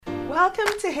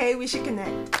Welcome to Hey We Should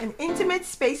Connect, an intimate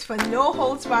space for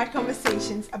no-holds-barred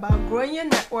conversations about growing your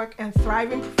network and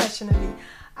thriving professionally.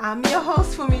 I'm your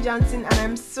host, Fumi Johnson, and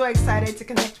I'm so excited to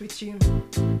connect with you.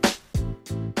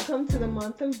 Welcome to the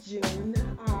month of June.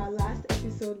 Our last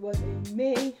episode was in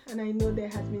May, and I know there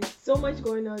has been so much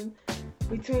going on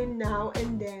between now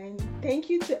and then. Thank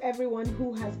you to everyone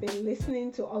who has been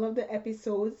listening to all of the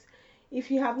episodes. If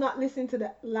you have not listened to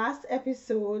the last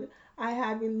episode I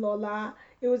had with Lola,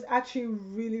 it was actually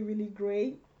really, really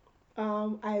great.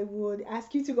 I would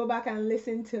ask you to go back and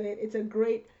listen to it. It's a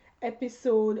great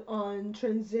episode on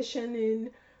transitioning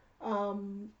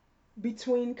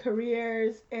between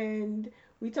careers, and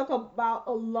we talk about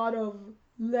a lot of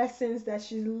lessons that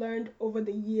she's learned over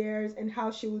the years and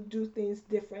how she would do things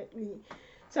differently.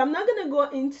 So I'm not going to go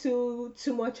into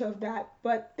too much of that,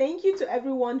 but thank you to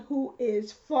everyone who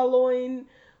is following,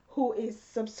 who is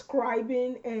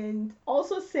subscribing, and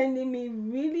also sending me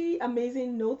really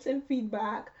amazing notes and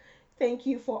feedback. Thank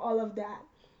you for all of that.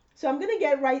 So I'm going to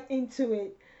get right into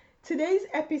it. Today's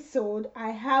episode,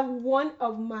 I have one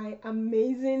of my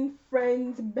amazing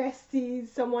friends, besties,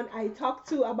 someone I talk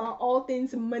to about all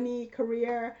things money,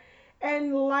 career,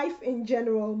 and life in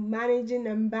general, managing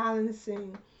and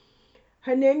balancing.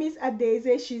 Her name is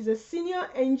Adaeze. She's a senior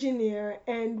engineer,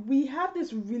 and we have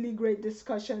this really great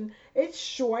discussion. It's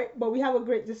short, but we have a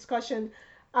great discussion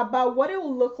about what it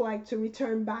will look like to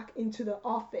return back into the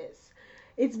office.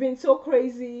 It's been so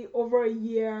crazy over a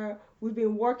year. We've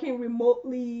been working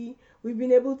remotely. We've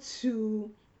been able to,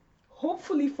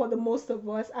 hopefully for the most of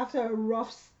us, after a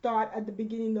rough start at the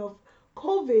beginning of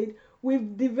COVID,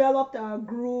 we've developed our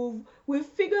groove. We've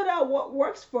figured out what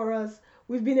works for us.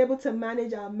 We've been able to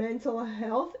manage our mental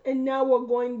health, and now we're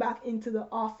going back into the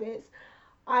office.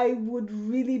 I would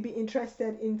really be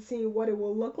interested in seeing what it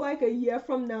will look like a year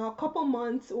from now, a couple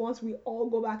months, once we all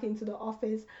go back into the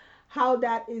office, how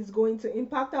that is going to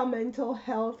impact our mental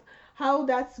health, how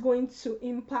that's going to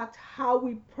impact how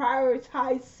we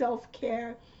prioritize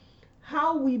self-care,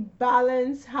 how we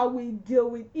balance, how we deal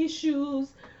with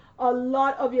issues. A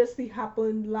lot obviously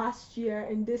happened last year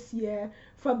and this year,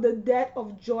 from the death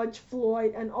of George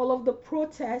Floyd and all of the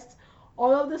protests,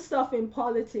 all of the stuff in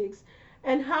politics,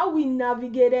 and how we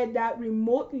navigated that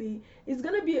remotely. Is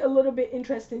going to be a little bit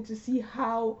interesting to see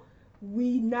how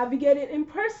we navigate it in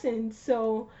person.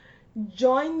 So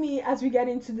join me as we get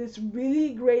into this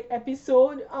really great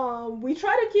episode. We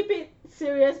try to keep it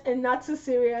serious and not too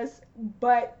serious,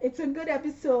 but it's a good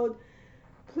episode.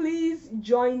 Please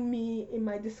join me in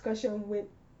my discussion with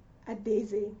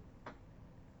Adaeze.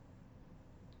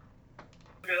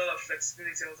 A lot of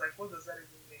flexibility. I was like, what does that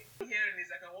even mean? Hearing is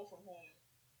I can work from home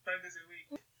 5 days a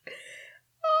week.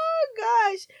 Oh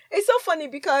gosh, it's so funny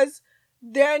because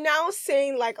they're now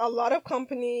saying, like, a lot of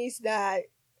companies that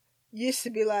used to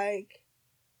be like,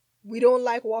 we don't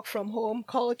like work from home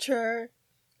culture.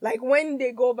 Like, when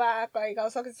they go back, like, I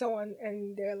was talking to someone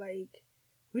and they're like,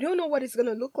 we don't know what it's going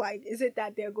to look like. Is it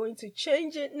that they're going to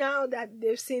change it now that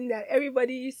they've seen that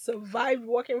everybody survived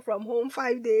working from home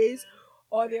 5 days?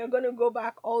 Or they're going to go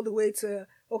back all the way to,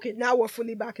 okay, now we're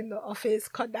fully back in the office,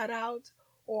 cut that out?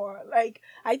 Or, like,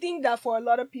 I think that for a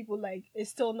lot of people, like, it's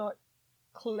still not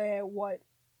clear what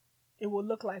it will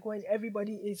look like when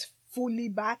everybody is fully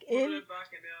back in. Fully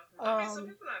back in the office. I mean, some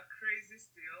people are crazy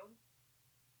still.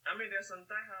 I mean, there's some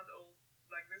diehard old,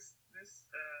 like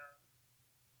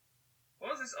what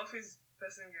was this office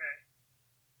person guy?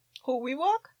 Who,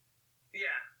 WeWork?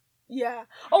 Yeah. Yeah.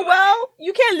 Oh, well,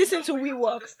 you can't listen to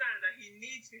WeWork. Understand that he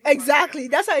needs people. Exactly.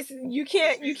 That's why you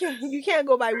can't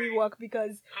go by WeWork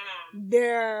because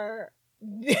they're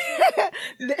people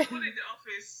in the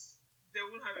office, they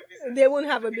won't have a business. They won't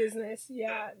have a business.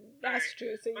 Yeah, that's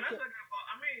true. So but that's about.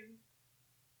 I mean,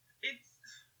 it's.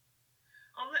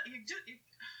 I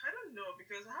don't know,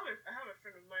 because I have a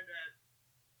friend of mine that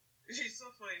she's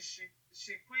so funny.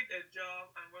 She quit a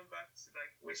job and went back to,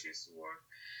 like, where she used to work,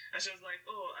 and she was like,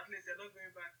 oh, at least they're not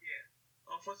going back yet.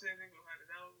 Unfortunately for her,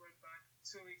 they now went back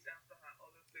 2 weeks after her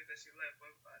other place that she left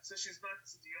went back. So she's back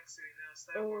to New York City now.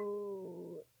 Started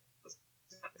work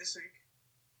this week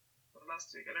or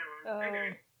last week. I don't remember.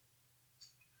 Anyway,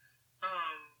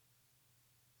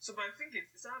 so but I think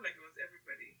it sounded like it was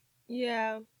everybody.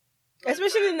 Yeah,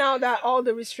 especially now that all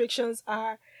the restrictions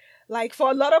are. Like,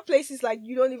 for a lot of places, like,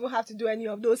 you don't even have to do any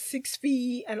of those 6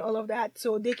 feet and all of that.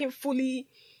 So they can fully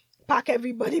pack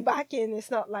everybody back in. It's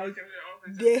not like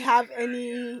they have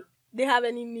any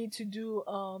need to do,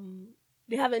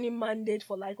 they have any mandate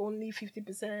for, like, only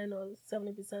 50% or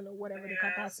 70% or whatever the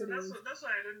capacity is. That's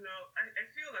why I don't know. I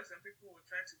feel like some people will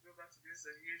try to go back to this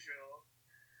as usual.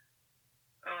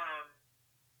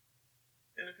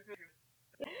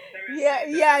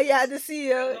 Yeah, the They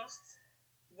CEO. lost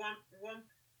one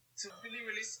to really,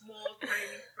 really small,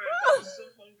 tiny firm that was so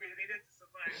hungry they needed to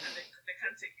survive, and they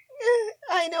can't take it.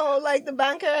 I know, like the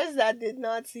bankers that did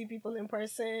not see people in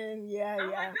person. Yeah,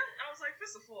 I'm like yeah. that. I was like,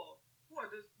 first of all, who are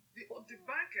the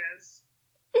bankers?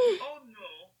 We all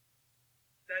know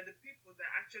that the people that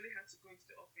actually had to go into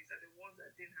the office are the ones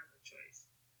that didn't have a choice.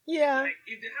 Yeah, Like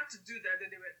if they had to do that, then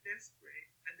they were desperate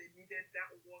and they needed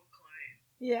that one client.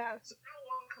 yeah. So that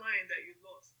one client that you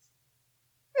lost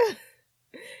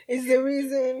Is the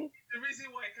reason. the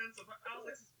reason why I can't survive. I was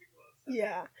like, this is ridiculous.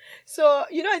 Yeah. So,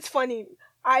 it's funny.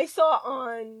 I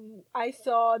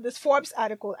saw this Forbes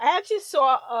article. I actually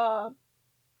saw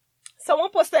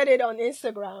someone posted it on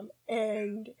Instagram,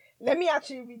 and let me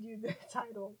actually read you the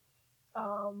title.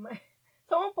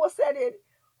 Someone posted it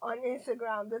on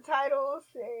Instagram. The title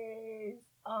says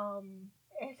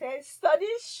it says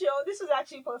studies show, this was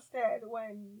actually posted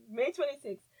when May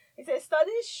 26th. It says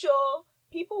studies show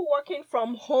people working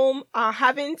from home are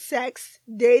having sex,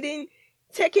 dating,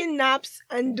 taking naps,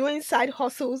 and doing side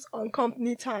hustles on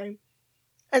company time.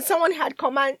 And someone had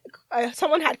commented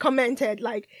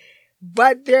like,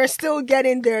 but they're still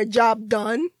getting their job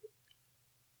done.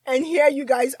 And here you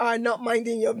guys are not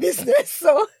minding your business.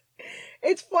 So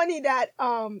it's funny that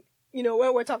when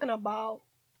we're talking about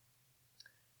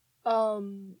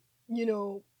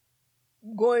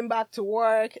going back to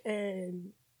work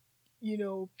and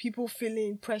people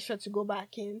feeling pressure to go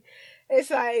back in,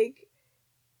 it's like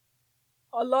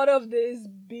a lot of this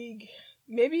big,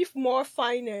 maybe more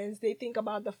finance, they think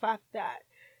about the fact that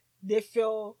they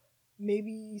feel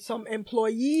maybe some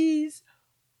employees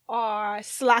are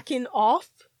slacking off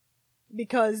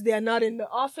because they're not in the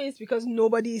office, because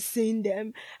nobody is seeing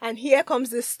them. And here comes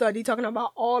this study talking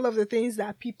about all of the things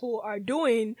that people are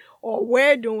doing or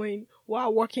were doing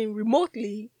while working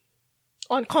remotely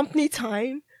on company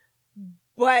time.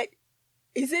 But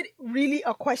is it really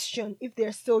a question if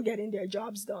they're still getting their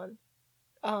jobs done?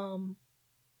 Well,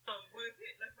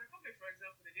 like my company, for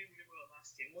example, they did really well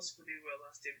last year. Most people did well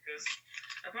last year because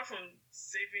apart from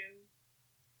saving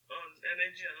on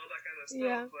energy and all that kind of stuff,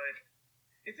 Yeah. but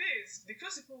the thing is,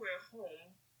 because people were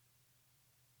home,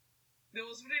 there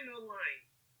was really no line,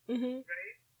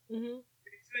 right?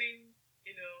 Between,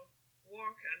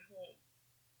 work and home.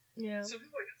 Yeah. So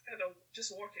people were just kind of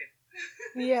just working.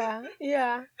 Yeah. That's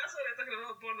why they're talking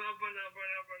about burn out.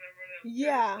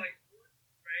 Yeah. Like,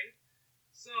 right?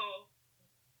 So,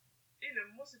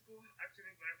 most people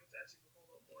actually were able to achieve a whole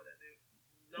lot more than they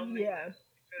normally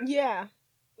would. Yeah.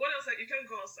 What else? Like, you can't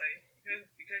go outside. You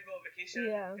can't go on vacation.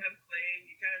 Yeah. You can't play.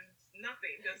 You can't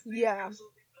nothing. There's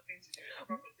absolutely nothing to do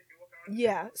apart from take a walk around.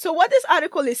 Yeah. So what this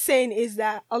article is saying is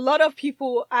that a lot of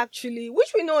people actually,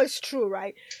 which we know is true,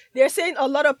 right? They're saying a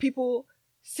lot of people,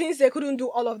 since they couldn't do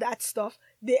all of that stuff,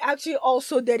 they actually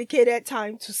also dedicated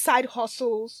time to side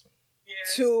hustles.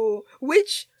 Yes.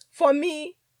 Which for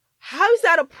me, how is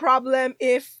that a problem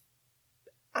if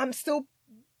I'm still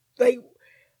like,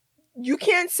 you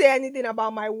can't say anything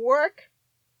about my work.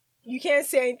 You can't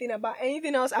say anything about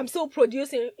anything else. I'm still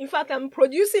producing. In fact, I'm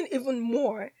producing even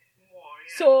more. Yeah.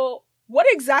 So what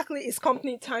exactly is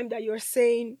company time that you're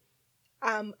saying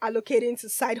allocating to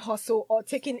side hustle or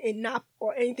taking a nap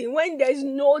or anything, when there's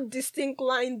no distinct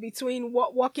line between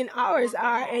what working hours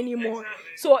are anymore?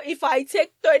 Exactly. So if I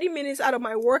take 30 minutes out of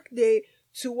my work day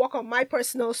to work on my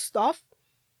personal stuff,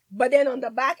 but then on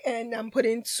the back end, I'm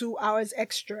putting 2 hours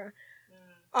extra,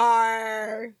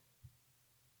 how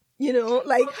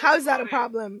is that a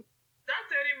problem? That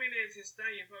 30 minutes is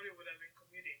time you probably would have been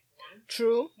commuting.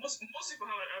 True. Most people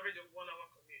have an average of 1 hour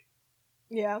commute.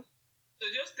 Yeah. So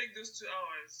just take those 2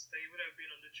 hours that you would have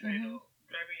been on the train or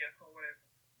driving your car, whatever,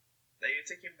 that you're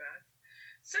taking back.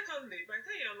 Secondly, by the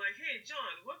time you're like, hey,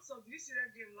 John, what's up? Did you see that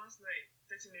game last night?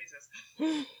 30 minutes has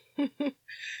come.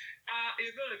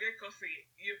 You're going to get coffee.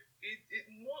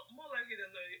 More likely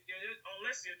than not,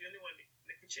 unless you're the only one in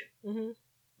the kitchen.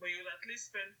 But you'll at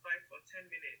least spend 5 or 10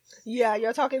 minutes. Yeah,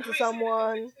 you're talking to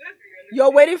someone.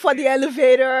 You're waiting for the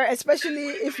elevator,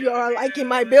 especially if you're like in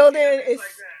my building. It's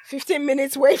 15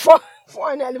 minutes wait for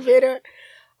an elevator.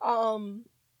 I mean,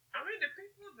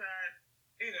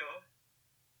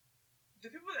 the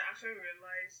people that actually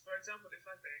realize, for example, the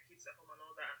fact that your kids are home and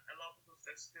all that, allow people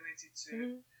flexibility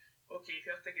to, okay, if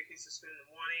you have to take your kids to school in the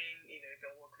morning, you can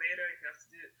work later. If you have to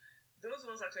do it, those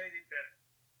ones actually did better.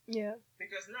 Yeah.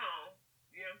 Because now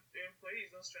your employees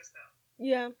don't stressed out.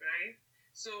 Yeah. Right?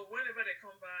 So whenever they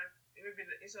come back, maybe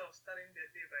instead of starting their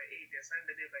day by 8, they're starting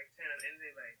their day by 10 and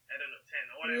ending by, 10 or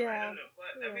whatever. Yeah. I don't know.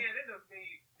 But I mean, at the end of the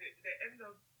day, they end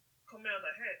up coming out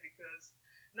ahead because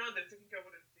now they're taking care of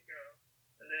what they're taking care of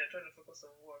and they're trying to focus on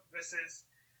work versus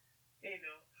You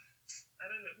know, I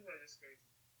don't know. People are just crazy.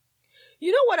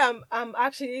 You know what I'm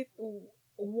actually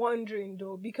wondering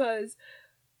though, because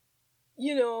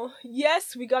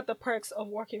yes, we got the perks of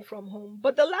working from home,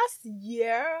 but the last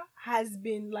year has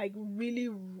been like really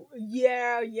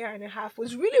year and a half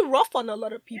was really rough on a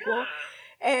lot of people. Yeah.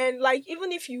 And like,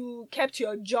 even if you kept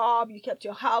your job, you kept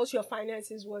your house, your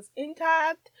finances was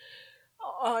intact,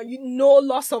 no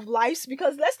loss of lives,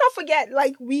 because let's not forget,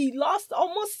 like, we lost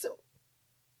almost,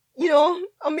 1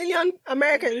 million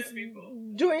Americans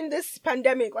during this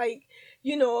pandemic. Like,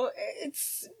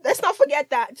 it's, let's not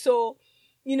forget that. So,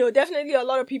 definitely a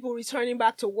lot of people returning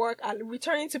back to work and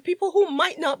returning to people who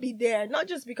might not be there, not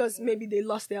just because maybe they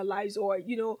lost their lives or,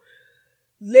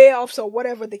 layoffs or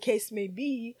whatever the case may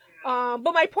be.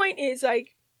 But my point is,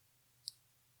 like,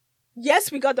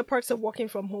 yes, we got the perks of working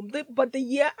from home, but the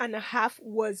year and a half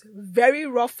was very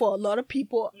rough for a lot of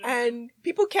people, and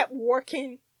people kept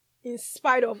working in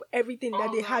spite of everything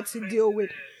that they had to deal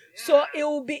with. So it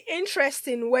will be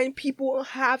interesting when people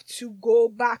have to go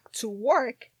back to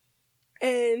work,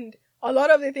 and a lot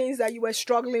of the things that you were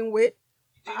struggling with,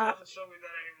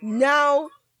 now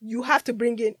you have to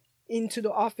bring it into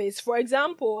the office. For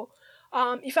example,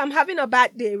 if I'm having a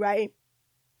bad day, right,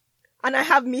 and I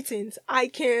have meetings, I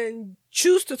can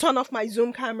choose to turn off my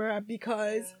Zoom camera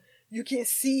because you can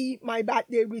see my bad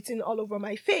day written all over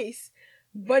my face.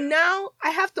 But now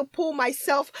I have to pull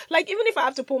myself, like, even if I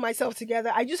have to pull myself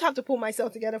together, I just have to pull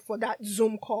myself together for that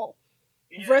Zoom call.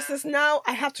 Yeah. Versus now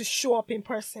I have to show up in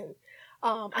person.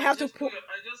 I have to put.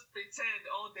 I just pretend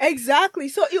all day. Exactly.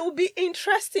 So it will be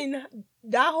interesting,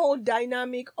 that whole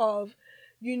dynamic of,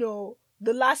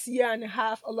 the last year and a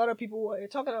half. A lot of people were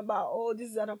talking about, oh,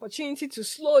 this is an opportunity to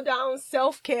slow down,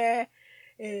 self-care,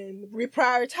 and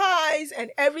reprioritize and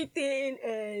everything.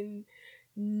 And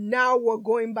now we're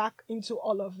going back into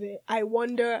all of it. I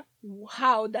wonder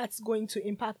how that's going to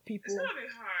impact people. It's gonna be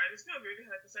hard. It's gonna be really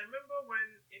hard, because I remember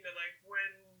when,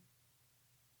 when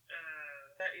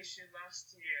that issue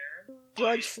last year,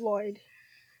 George Floyd.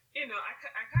 I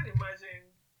can't imagine.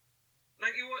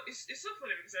 Like, it's so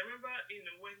funny, because I remember,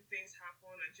 when things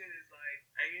happen and shit is like,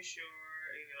 are you sure?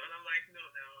 And I'm like, no,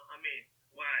 I mean,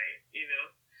 why?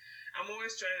 I'm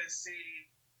always trying to see,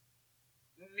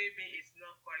 maybe it's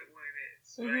not quite what it is,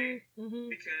 right? Mm-hmm.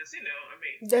 Because, I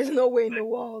mean, there's no way in the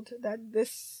world that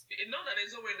this. Not that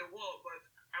there's no way in the world, but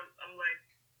I'm like,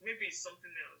 maybe it's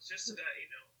something else, just so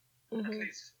that, at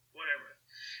least, whatever.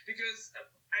 Because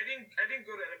I didn't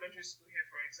go to elementary school here,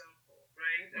 for example,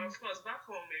 right? And of course, back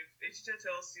home, if a teacher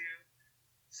tells you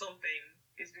something,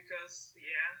 it's because,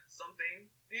 something,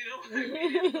 I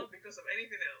mean, it's not because of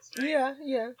anything else, right?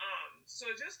 Yeah.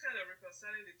 So just kind of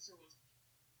reconciling the two was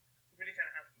really kind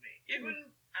of hard for me. Even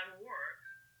at work,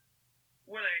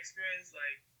 when I experienced,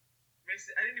 like,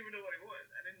 basically, I didn't even know what it was.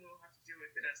 I didn't know how to deal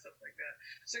with it and stuff like that.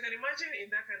 So you can imagine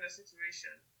in that kind of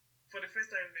situation, for the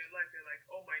first time in their life, they're like,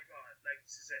 oh my God, like,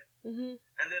 this is it. Mm-hmm.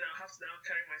 And then I'll have to now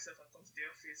carry myself and come to the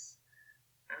office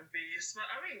and be smart.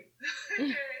 I mean,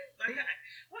 like,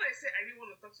 when I say I didn't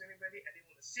want to talk to anybody, I didn't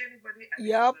want to see anybody, I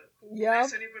didn't want to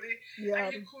mess anybody,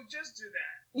 and you could just do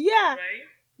that. Yeah. Right?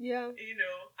 Yeah. And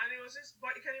it was just,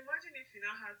 but you can imagine if you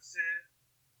now had to,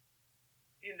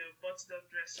 buttoned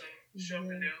up dress up, show up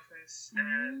in the office,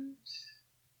 and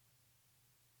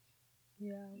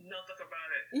not talk about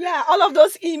it. Yeah, all of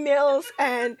those emails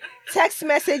and text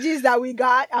messages that we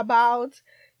got about,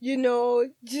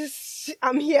 just,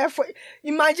 I'm here for,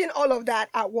 imagine all of that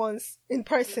at once in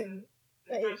person.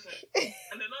 In person.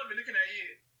 And they'll not be looking at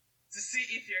you to see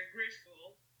if you're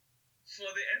grateful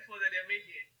for the effort that they're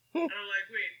making. And I'm like,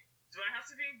 wait, do I have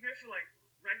to be grateful, like,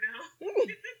 right now?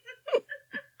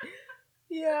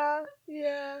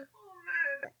 Yeah.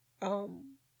 Oh, man.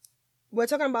 We're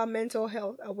talking about mental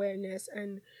health awareness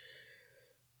and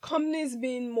companies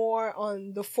being more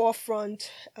on the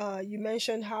forefront. You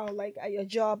mentioned how, like, at your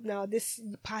job now, this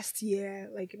past year,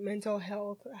 like, mental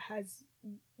health has,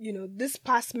 this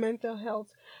past mental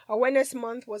health awareness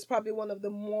month was probably one of the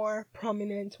more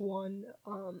prominent one,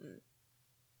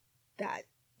 that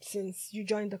since you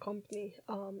joined the company,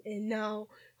 and now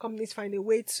companies find a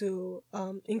way to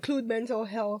include mental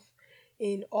health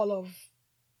in all of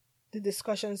the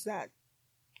discussions that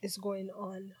is going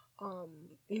on,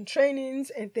 in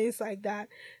trainings and things like that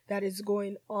is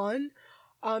going on.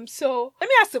 So let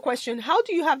me ask the question, how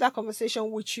do you have that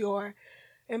conversation with your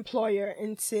employer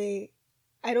and say,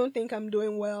 I don't think I'm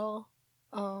doing well,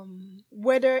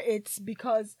 whether it's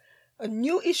because a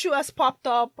new issue has popped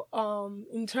up,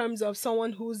 in terms of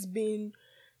someone who's been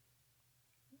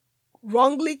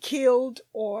wrongly killed,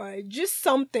 or just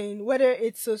something, whether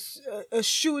it's a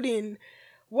shooting,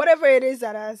 whatever it is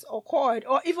that has occurred,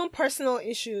 or even personal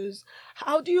issues,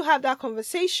 how do you have that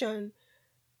conversation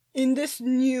in this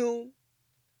new,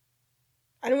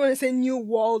 I don't want to say new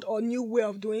world or new way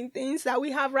of doing things that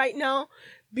we have right now?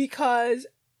 Because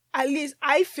at least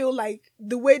I feel like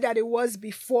the way that it was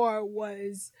before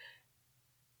was,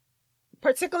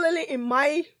 particularly in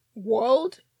my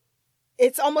world,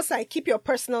 it's almost like keep your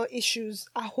personal issues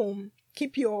at home.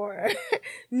 Keep your,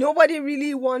 nobody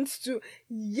really wants to,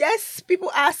 yes, people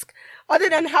ask, other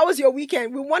than how was your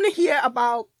weekend? We want to hear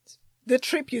about the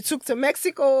trip you took to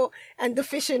Mexico and the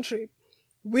fishing trip.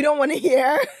 We don't want to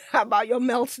hear about your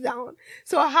meltdown.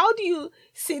 So how do you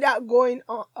see that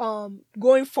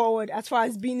going forward, as far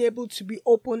as being able to be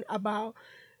open about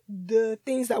the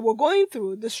things that we're going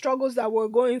through, the struggles that we're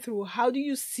going through? How do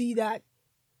you see that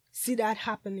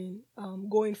happening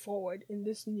going forward in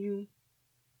this new?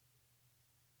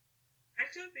 I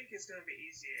actually think it's going to be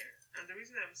easier. And the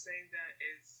reason I'm saying that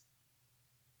is,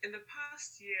 in the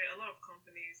past year, a lot of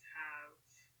companies have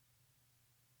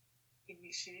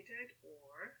initiated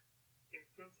or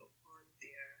improved upon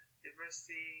their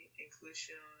diversity,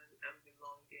 inclusion, and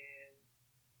belonging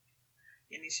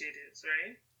initiatives,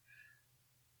 right?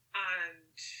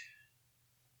 And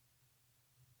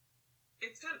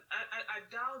it's kind of, I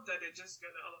doubt that they're just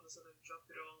gonna all of a sudden drop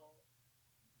it all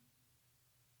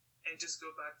and just go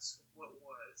back to what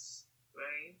was,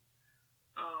 right?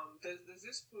 There's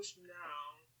this push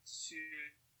now to,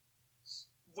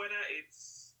 whether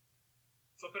it's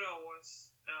for better or worse,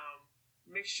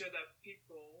 make sure that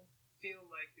people feel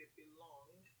like they belong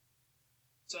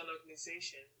to an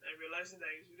organization, and realizing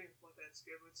that it's really important to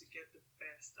be able to get the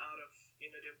best out of the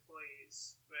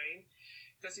employees, right?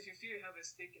 Because if you feel you have a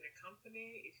stake in a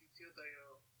company, if you feel that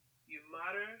you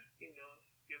matter,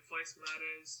 your voice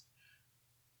matters,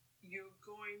 you're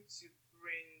going to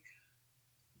bring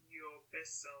your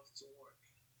best self to work.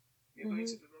 You're going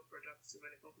to be more productive,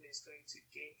 and the company is going to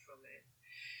gain from it.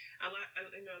 And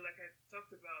like I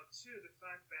talked about too, the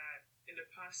fact that in the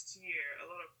past year, a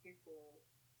lot of people,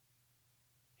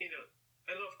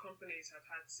 a lot of companies have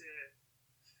had to,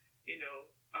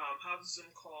 have Zoom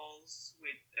calls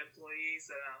with employees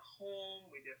that are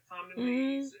home with their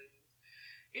families,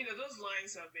 and those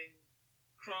lines have been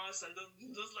crossed, and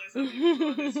those lines have been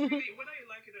crossed. It's really, whether you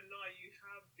like it or not, you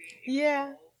have been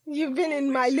involved. You've been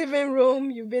in my living room.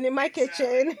 You've been in my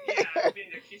kitchen. Yeah, I've been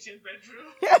in your kitchen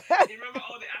bedroom. You remember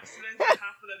all the accidents that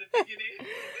happened at the beginning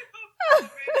of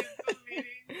Zoom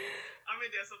meeting? I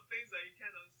mean, there's some things that you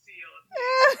cannot see on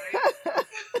here,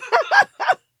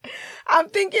 right? I'm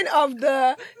thinking of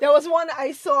there was one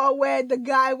I saw where the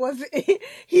guy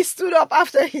he stood up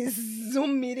after his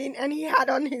Zoom meeting and he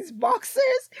had on his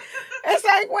boxers. It's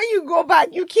like, when you go back,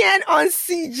 you can't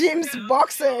unsee Jim's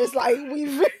boxers. Like,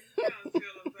 we've...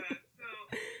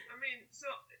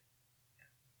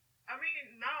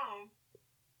 Now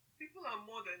people are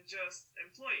more than just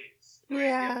employees. Right?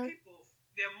 Yeah. They're people,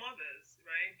 they're mothers,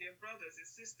 right? They're brothers, they're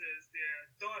sisters, they're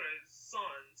daughters,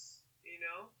 sons,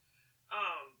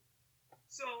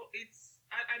 So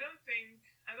I don't think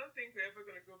we're ever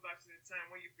gonna go back to the time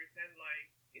where you pretend like,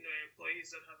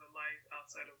 employees don't have a life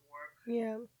outside of work.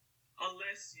 Yeah.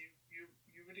 Unless you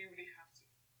really, really have to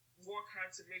work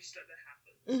hard to make sure that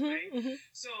happens, right?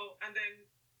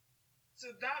 So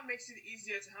that makes it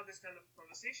easier to have this kind of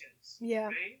conversations.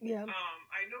 Yeah. Right? Yeah.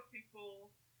 I know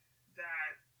people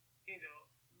that,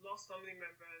 lost family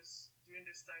members during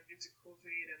this time due to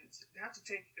COVID, and they had to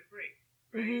take a break,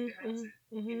 right? They had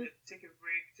to take a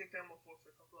break, take time off work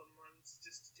for a couple of months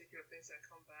just to take care of things and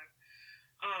come back.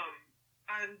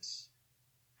 And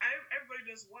everybody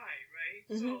knows why, right?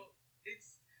 So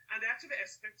and they actually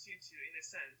expect you to, in a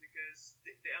sense, because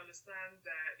they understand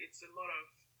that it's a lot of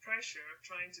pressure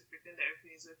trying to pretend that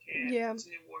everything is okay and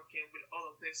continue working with all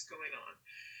of this going on.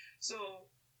 So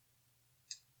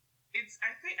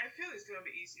I feel it's going to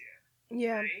be easier,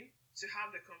 right, to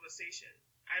have the conversation.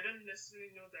 I don't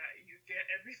necessarily know that you get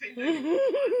everything that you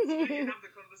want when you have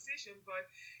the conversation,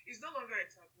 but it's no longer a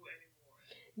taboo anymore.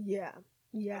 Yeah.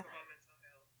 Talk about mental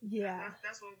health. Yeah.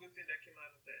 That's one good thing that came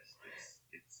out of this.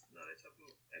 It's not a taboo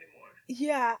anymore.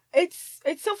 Yeah, it's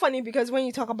so funny because when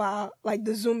you talk about like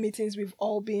the Zoom meetings, we've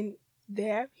all been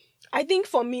there. I think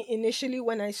for me, initially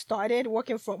when I started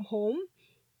working from home,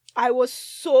 I was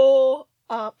so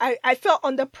I felt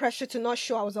under pressure to not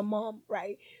show I was a mom,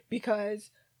 right?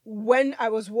 Because when I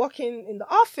was working in the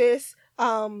office,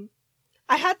 I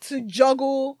had to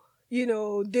juggle,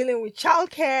 dealing with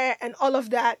childcare and all of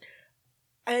that,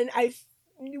 and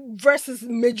versus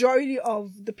majority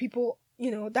of the people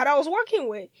that I was working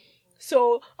with.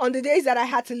 So on the days that I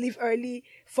had to leave early,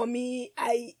 for me,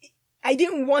 I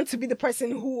didn't want to be the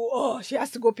person who, oh, she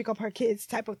has to go pick up her kids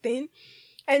type of thing.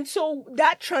 And so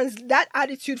that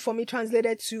attitude for me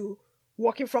translated to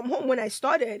working from home. When I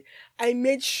started, I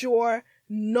made sure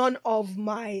none of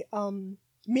my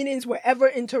meetings were ever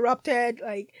interrupted.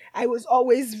 Like, I was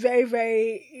always very,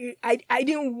 very, I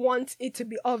didn't want it to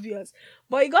be obvious.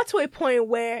 But it got to a point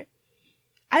where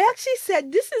I actually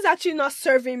said, this is actually not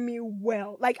serving me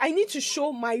well. Like, I need to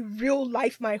show my real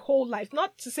life, my whole life.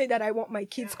 Not to say that I want my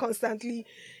kids constantly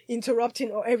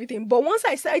interrupting or everything. But once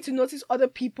I started to notice other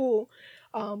people,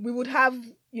 we would have,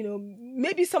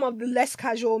 maybe some of the less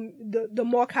casual, the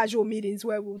more casual meetings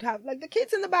where we would have like the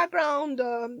kids in the background,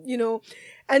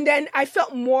 and then I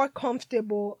felt more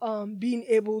comfortable, being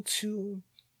able to,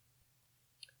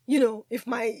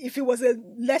 if it was a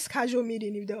less casual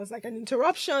meeting, if there was like an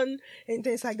interruption and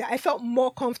things like that, I felt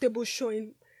more comfortable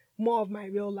showing more of my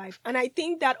real life. And I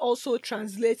think that also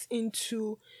translates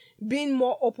into being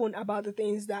more open about the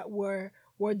things that we're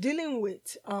dealing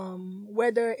with,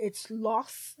 whether it's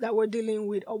loss that we're dealing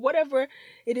with or whatever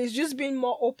it is, just being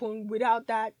more open without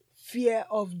that fear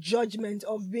of judgment,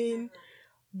 of being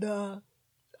the,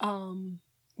 I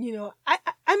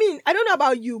mean, I don't know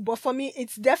about you, but for me,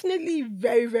 it's definitely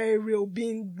very, very real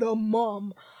being the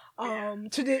mom,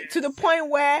 to the point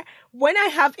where when I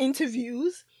have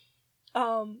interviews,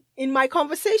 in my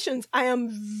conversations, I am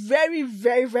very,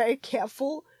 very, very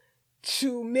careful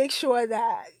to make sure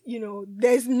that,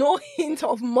 there's no hint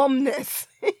of momness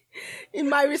in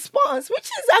my response, which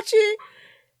is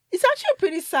it's actually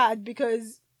pretty sad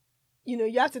because,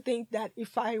 you have to think that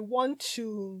if I want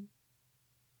to,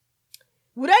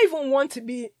 would I even want to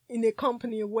be in a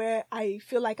company where I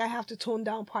feel like I have to tone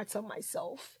down parts of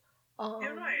myself?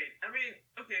 You're right. I mean,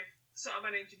 okay, so I'm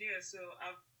an engineer, so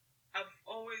I've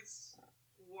always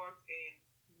worked in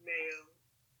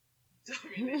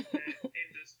male-dominated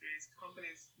industries,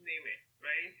 companies, name it,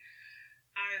 right?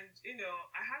 And,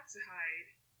 I had to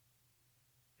hide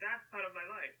that part of my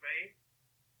life, right?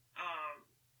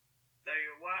 That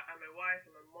I'm a wife,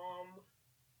 I'm a mom,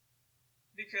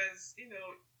 because,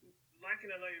 like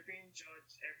it or not, you're being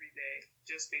judged every day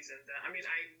just based on that. I mean,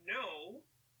 I know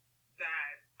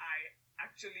that I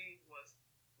actually was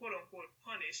quote unquote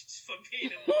punished for being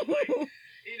a mom. Like, I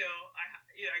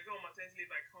go on maternity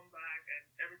leave, I come back, and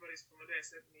everybody's promoted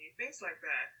except me. Things like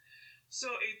that. So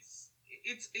it's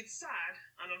sad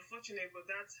and unfortunate, but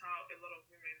that's how a lot of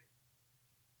women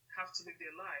have to live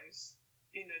their lives.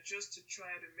 Just to try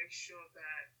to make sure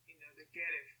that they get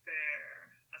a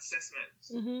fair assessment,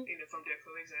 from their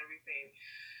colleagues and everything.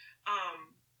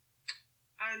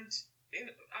 And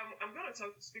I'm going to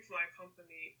speak for my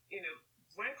company.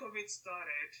 When COVID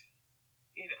started,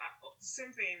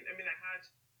 same thing. I mean, I had,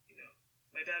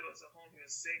 my dad was at home, he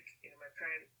was sick.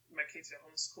 My kids were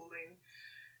homeschooling.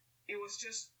 It was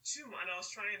just too much, and I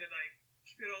was trying to like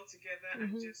keep it all together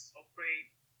and just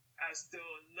operate as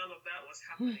though none of that was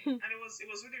happening. And it was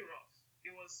really rough.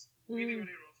 It was really,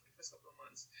 really rough for the first couple of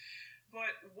months.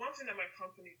 But one thing that my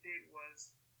company did was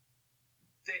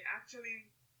they actually,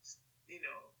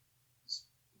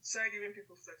 started giving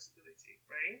people flexibility,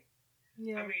 right?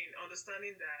 Yeah. I mean,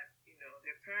 understanding that,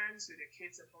 their parents with their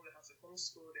kids at home, they have to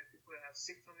homeschool, there are people that have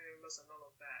sick family members and all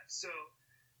of that. So,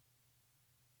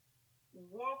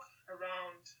 walk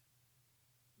around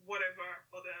whatever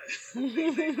other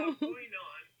things they have going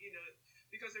on,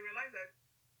 because they realize that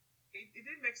it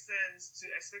didn't make sense to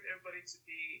expect everybody to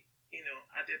be,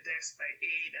 at their desk by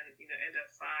 8 and, end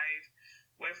at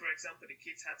 5, when, for example, the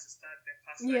kids had to start their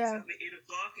classes at 8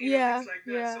 o'clock, things like that.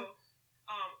 Yeah. So,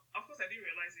 of course, I didn't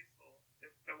realize it for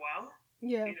a while.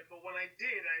 Yeah. But when I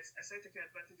did, I started taking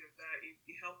advantage of that. It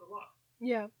helped a lot.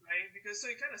 Yeah. Right? Because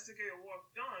so you kind of still get your work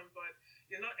done, but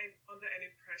you're not under any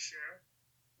pressure.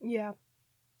 Yeah.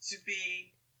 To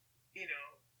be,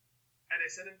 at a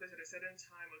certain place at a certain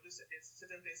time, or do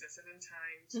certain things at certain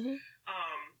times. And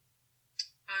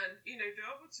if they're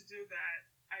able to do that,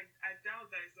 I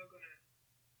doubt that it's not gonna,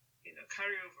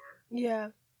 carry over. Yeah.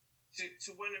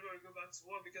 To whenever we go back to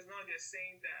work, because now they're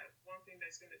saying that one thing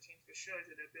that's going to change for sure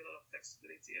is that there'll be a lot of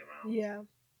flexibility around,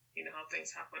 how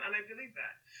things happen. And I believe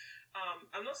that.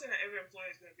 I'm not saying that every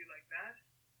employer is going to be like that.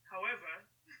 However,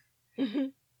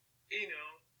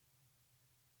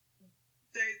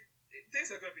 things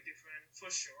are going to be different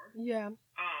for sure. Yeah.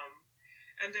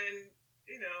 And then,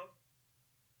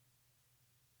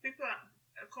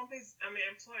 companies,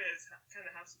 employers kind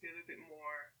of have to be a little bit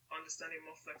more understanding,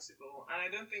 more flexible. And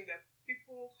I don't think that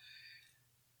people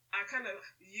are kind of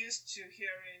used to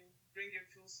hearing bring your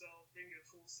full self,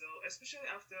 especially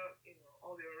after,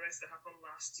 all the arrests that happened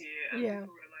last year, and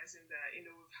people realizing that,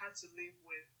 we've had to live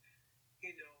with,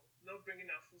 not bringing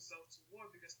our full self to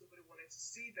work because nobody wanted to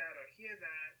see that or hear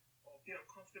that or be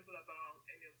uncomfortable about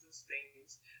any of those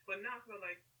things. But now we're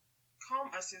like, come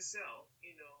as yourself,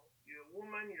 you're a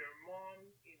woman, you're a mom,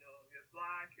 you're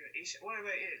black, you're Asian,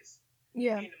 whatever it is.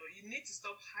 Yeah. You need to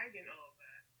stop hiding all of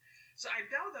that. So I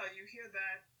doubt that you hear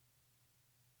that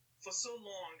for so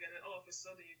long and then all of a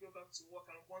sudden you go back to work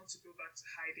and want to go back to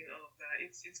hiding all of that.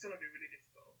 It's going to be really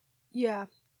difficult. Yeah.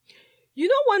 You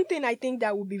know, one thing I think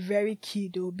that would be very key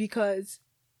though, because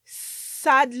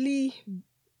sadly,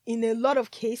 in a lot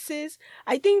of cases,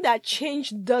 I think that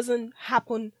change doesn't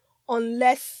happen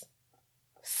unless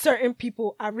certain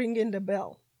people are ringing the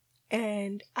bell.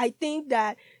 And I think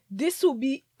that this will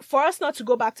be, for us not to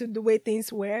go back to the way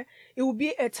things were, it will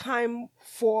be a time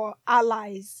for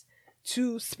allies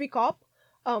to speak up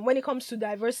when it comes to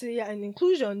diversity and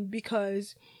inclusion,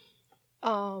 because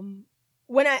and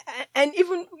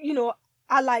even,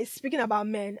 allies, speaking about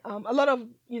men, a lot of,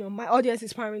 my audience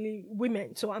is primarily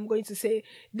women. So I'm going to say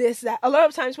this, that a lot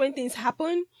of times when things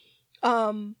happen,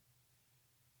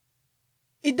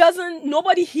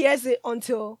 nobody hears it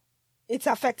until it's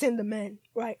affecting the men,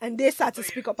 right? And they start to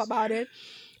speak up about it.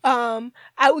 I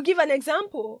will give an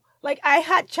example. Like, I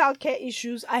had childcare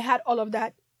issues. I had all of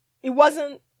that. It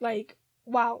wasn't like,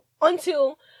 wow,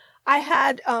 until I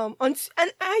had, and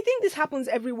I think this happens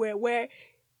everywhere, where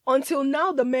until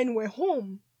now the men were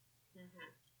home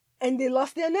and they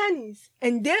lost their nannies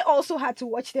and they also had to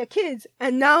watch their kids.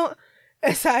 And now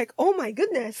it's like, oh my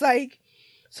goodness. Like,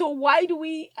 so why do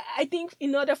I think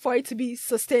in order for it to be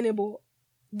sustainable,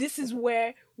 this is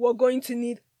where we're going to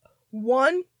need,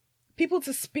 one, people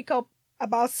to speak up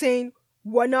about saying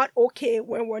we're not okay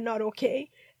when we're not okay.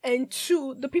 And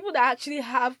two, the people that actually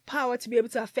have power to be able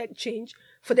to affect change,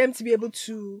 for them to be able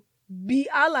to be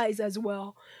allies as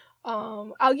well.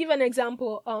 I'll give an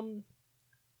example.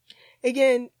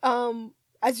 Again,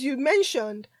 as you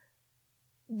mentioned,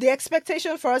 the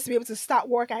expectation for us to be able to start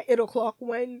work at 8:00,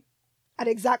 when at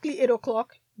exactly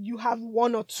 8:00, you have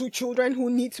one or two children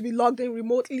who need to be logged in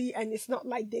remotely, and it's not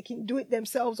like they can do it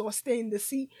themselves or stay in the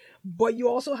seat, but you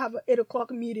also have an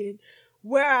 8:00 meeting.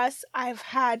 Whereas I've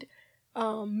had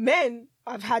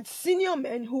senior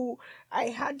men I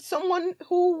had someone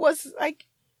who was like,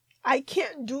 I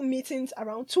can't do meetings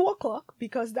around 2:00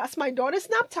 because that's my daughter's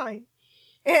nap time.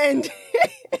 And,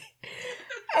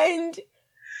 and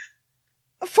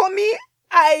for me,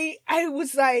 I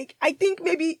was like, I think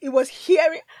maybe it was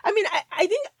hearing, I think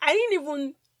I didn't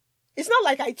even, it's not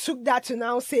like I took that to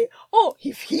now say, oh,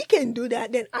 if he can do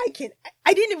that, then I can.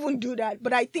 I didn't even do that.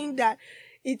 But I think that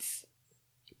it's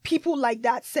people like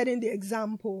that setting the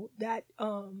example that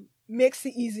makes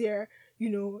it easier.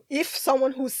 If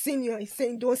someone who's senior is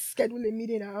saying, don't schedule a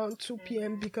meeting around 2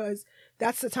 p.m. because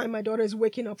that's the time my daughter is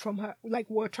waking up from her, like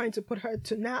we're trying to put her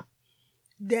to nap,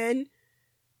 then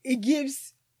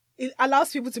it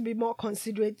allows people to be more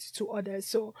considerate to others.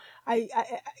 So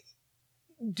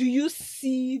do you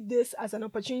see this as an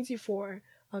opportunity for,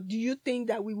 do you think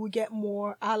that we will get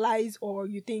more allies, or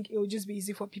you think it will just be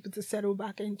easy for people to settle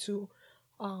back into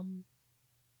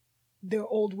their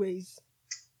old ways?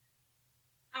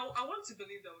 I want to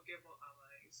believe that we'll get more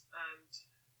allies, and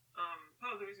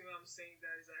part of the reason why I'm saying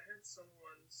that is I heard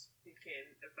someone speaking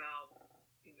about,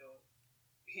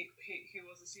 he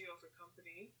was the CEO of a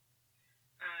company,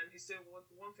 and he said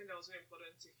one thing that was very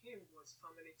important to him was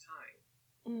family time,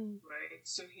 right?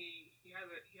 So he had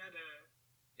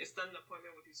a standing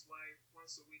appointment with his wife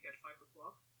once a week at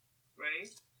 5:00,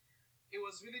 right? It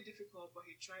was really difficult, but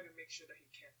he tried to make sure that he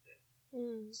kept it.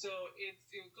 So it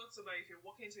got so that if you're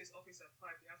walking into his office at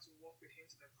 5, you have to walk with him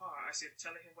to the car. I said,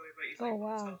 telling him whatever it is. Oh,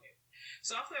 wow. Tell him.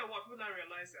 So after a while, people now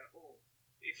realize that,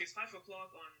 if it's 5:00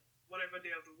 on whatever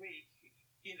day of the week,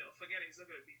 forget it, he's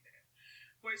not going to be there.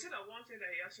 But he said that one thing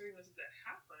that he actually noticed that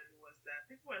happened was that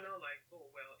people are now like, oh,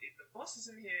 well, if the boss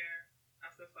isn't here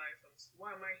after 5,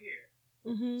 why am I here?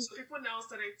 Mm-hmm. So people now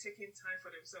started taking time for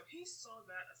themselves. He saw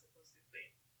that as a positive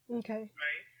thing. Okay.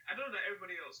 Right? I don't know that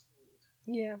everybody else would.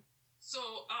 Yeah.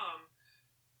 So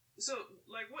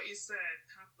like what you said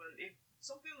happened, if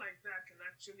something like that can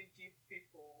actually give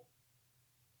people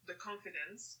the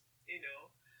confidence,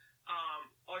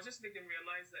 or just make them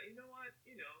realize that,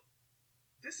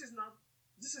 this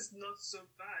is not so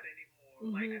bad anymore.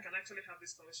 Mm-hmm. Like, I can actually have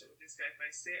this conversation with this guy. If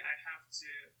I say I have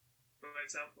to, for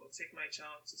example, take my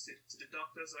child to the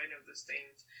doctors or any of those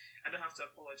things, I don't have to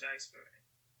apologize for it.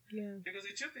 Yeah. Because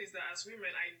the truth is that as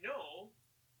women, I know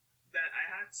that I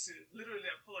had to literally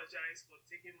apologize for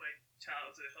taking my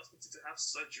child to the hospital to have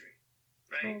surgery,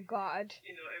 right? Oh God.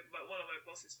 But one of my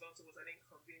bosses felt it was an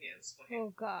inconvenience for him.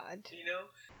 Oh God.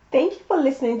 Thank you for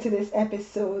listening to this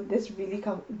episode, this really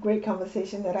great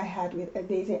conversation that I had with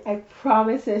Adaeze. I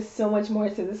promise there's so much more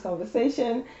to this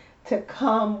conversation to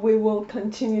come. We will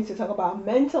continue to talk about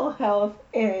mental health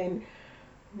and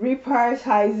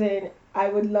reprioritizing. I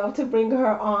would love to bring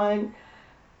her on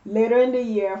later in the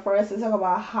year for us to talk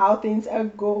about how things are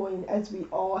going as we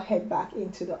all head back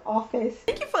into the office.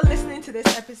 Thank you for listening to this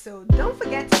episode. Don't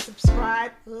forget to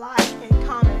subscribe, like, and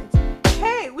comment.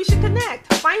 Hey, we should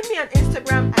connect. Find me on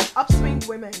Instagram at Upswing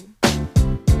Women.